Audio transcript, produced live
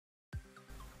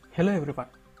Hello everyone.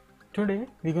 Today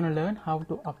we're going to learn how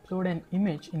to upload an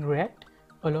image in React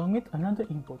along with another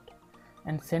input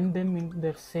and send them in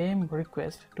the same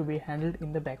request to be handled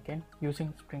in the backend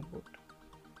using Spring Boot.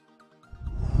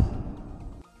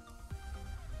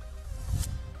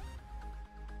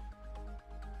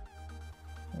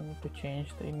 I need to change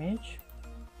the image.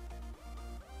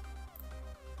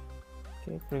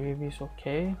 Okay, preview is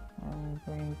okay. I'm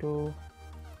going to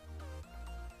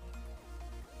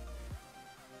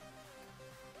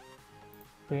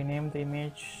rename the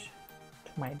image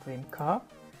to my dream car.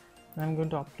 I'm going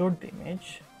to upload the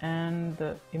image, and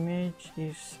the image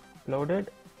is uploaded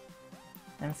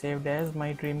and saved as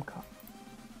my dream car.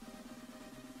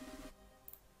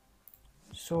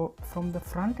 So from the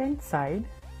front end side,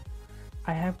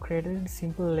 I have created a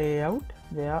simple layout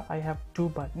where I have two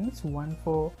buttons, one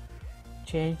for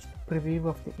change the preview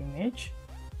of the image,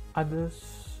 others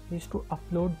is to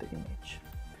upload the image.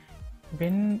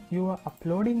 When you are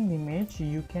uploading the image,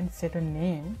 you can set a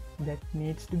name that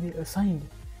needs to be assigned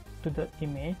to the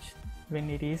image when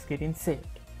it is getting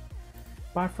saved.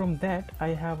 Apart from that, I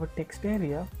have a text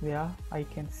area where I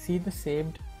can see the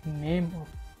saved name of.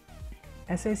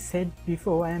 As I said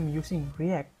before, I am using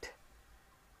React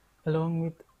along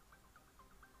with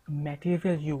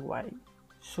Material UI.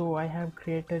 So I have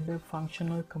created a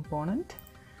functional component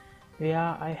where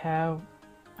I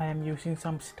am using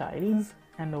some styles,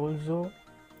 and also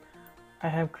I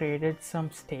have created some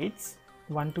states,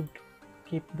 one to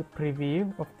keep the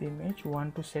preview of the image,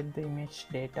 one to set the image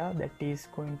data that is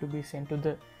going to be sent to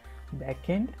the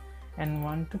backend, and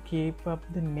one to keep up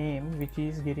the name which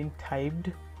is getting typed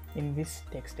in this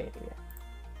text area.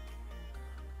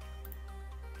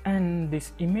 And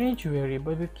this image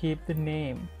variable will keep the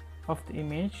name of the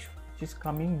image which is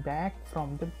coming back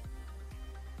from the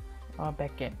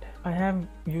backend. I have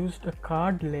used a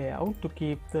card layout to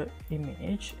keep the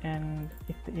image, and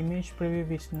if the image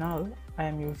preview is null, I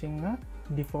am using a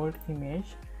default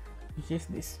image which is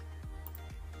this.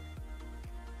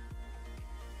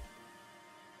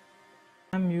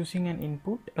 I am using an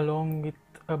input along with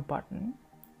a button,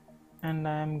 and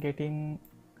I am getting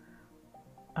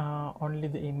only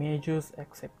the images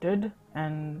accepted,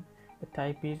 and the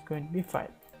type is going to be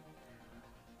file.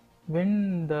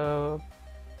 When the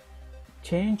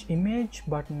change image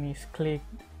button is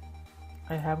clicked,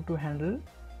 I have to handle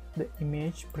the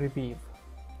image preview,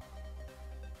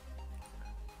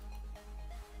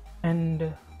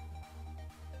 and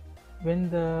when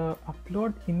the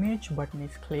upload image button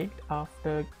is clicked,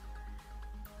 after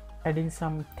adding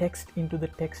some text into the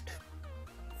text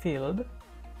field,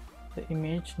 the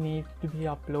image needs to be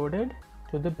uploaded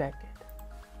to the backend.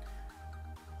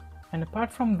 And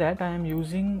apart from that, I am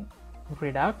using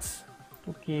Redux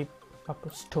to keep up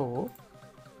a store,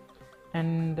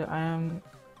 and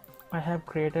I have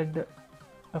created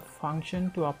a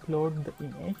function to upload the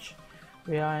image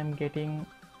where I'm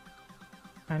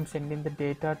sending the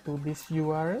data to this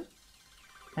URL,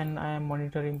 and I am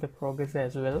monitoring the progress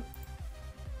as well.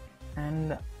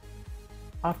 And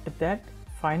after that,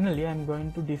 finally I'm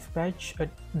going to dispatch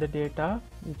the data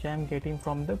which I am getting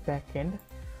from the backend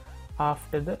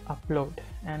after the upload,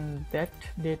 and that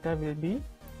data will be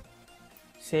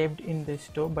saved in the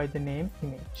store by the name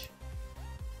image.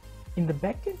 In the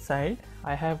backend side,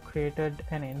 I have created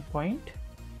an endpoint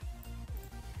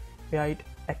where it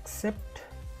accepts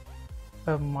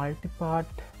a multipart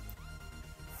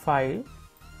file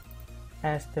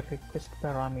as the request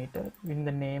parameter in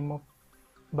the name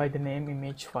by the name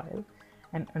image file,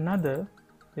 and another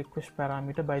request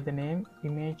parameter by the name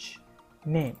image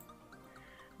name.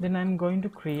 Then I'm going to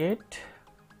create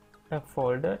a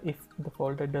folder if the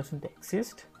folder doesn't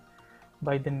exist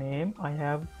by the name I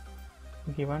have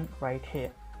given right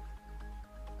here,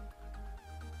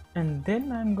 and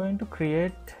then I'm going to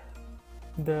create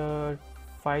the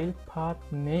file path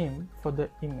name for the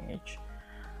image.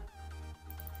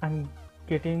 I'm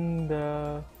getting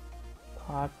the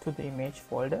path to the image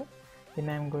folder, then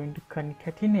I'm going to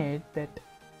concatenate that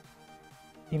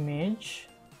image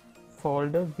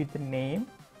folder with the name.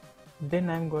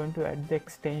 Then I'm going to add the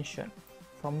extension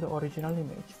from the original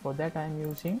image. For that, I'm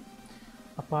using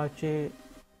Apache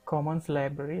Commons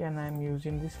library, and I'm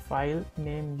using this file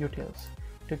name utils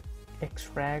to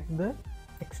extract the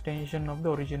extension of the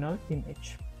original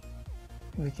image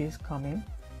which is coming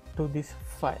to this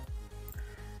file.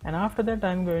 And after that,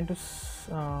 I'm going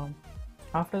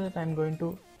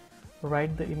to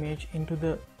write the image into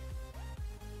the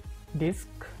disk,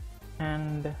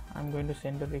 and I'm going to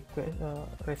send a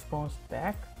response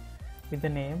back with the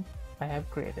name I have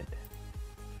created.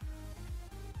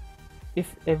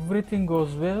 If everything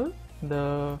goes well,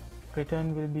 the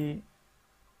return will be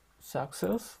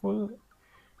successful.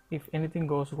 If anything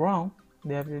goes wrong,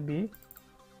 there will be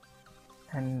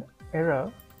an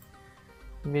error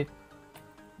with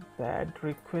bad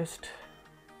request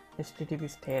HTTP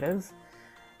status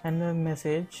and a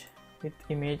message with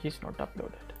image is not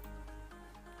uploaded.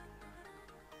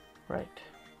 Right.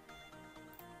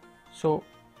 So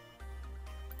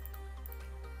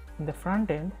in the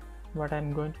front end, what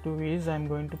I'm going to do is I'm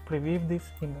going to preview this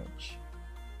image.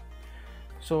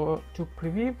 So to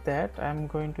preview that, I'm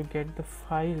going to get the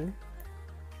file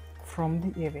from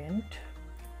the event.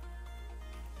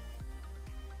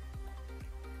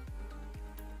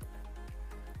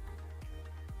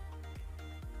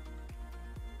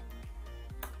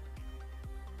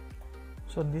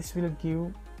 So this will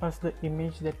give us the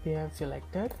image that we have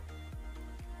selected.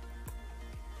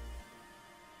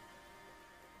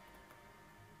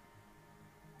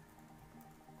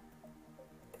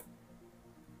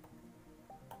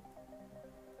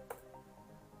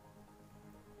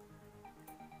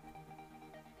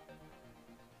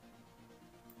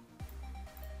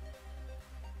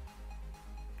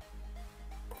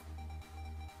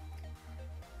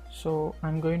 So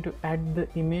I'm going to add the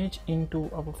image into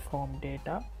our form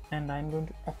data, and I'm going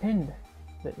to append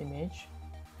the image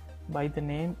by the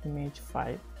name image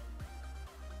file.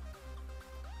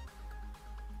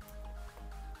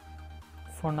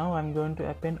 For now, I'm going to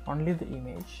append only the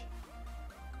image.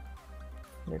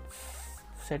 Let's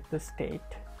set the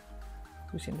state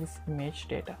using this image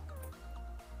data.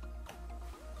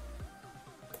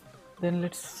 Then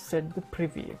let's set the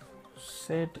preview.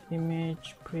 Set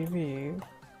image preview.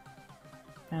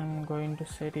 I'm going to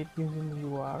set it using the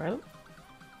URL.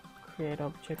 Create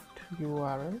object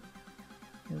URL.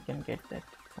 You can get that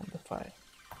from the file.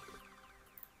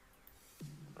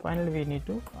 Finally, we need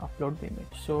to upload the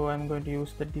image. So I'm going to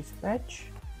use the dispatch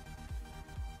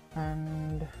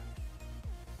and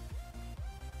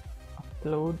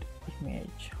upload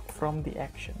image from the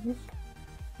actions,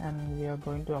 and we are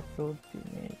going to upload the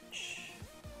image.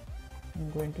 I'm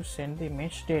going to send the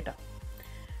image data.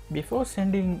 Before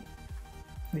sending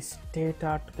this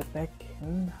data to the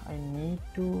backend, I need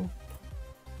to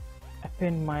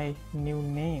append my new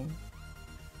name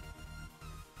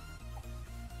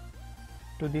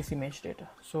to this image data.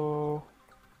 So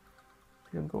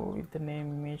we'll go with the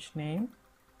name image name.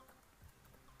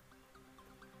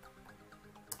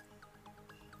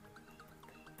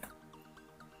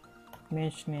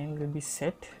 Image name will be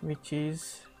set, which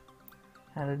is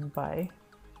handled by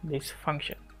this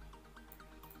function.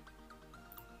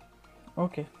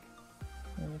 Okay,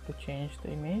 I need to change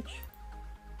the image.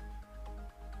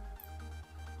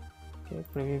 Okay,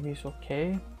 preview is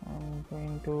okay. I'm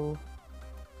going to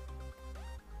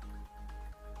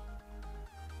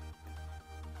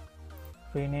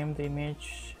rename the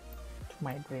image to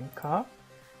my dream car.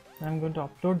 I'm going to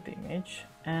upload the image,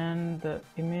 and the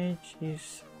image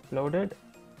is uploaded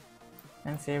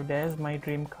and saved as my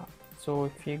dream car. So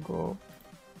if we go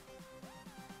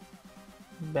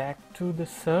back to the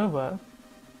server,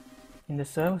 in the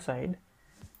server side,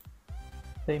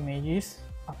 the image is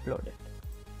uploaded.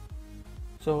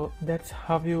 So that's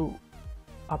how you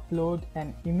upload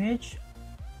an image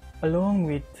along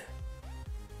with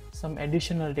some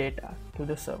additional data to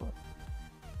the server.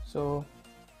 So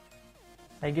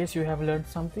I guess you have learned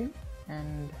something,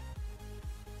 and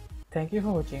thank you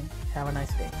for watching. Have a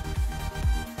nice day.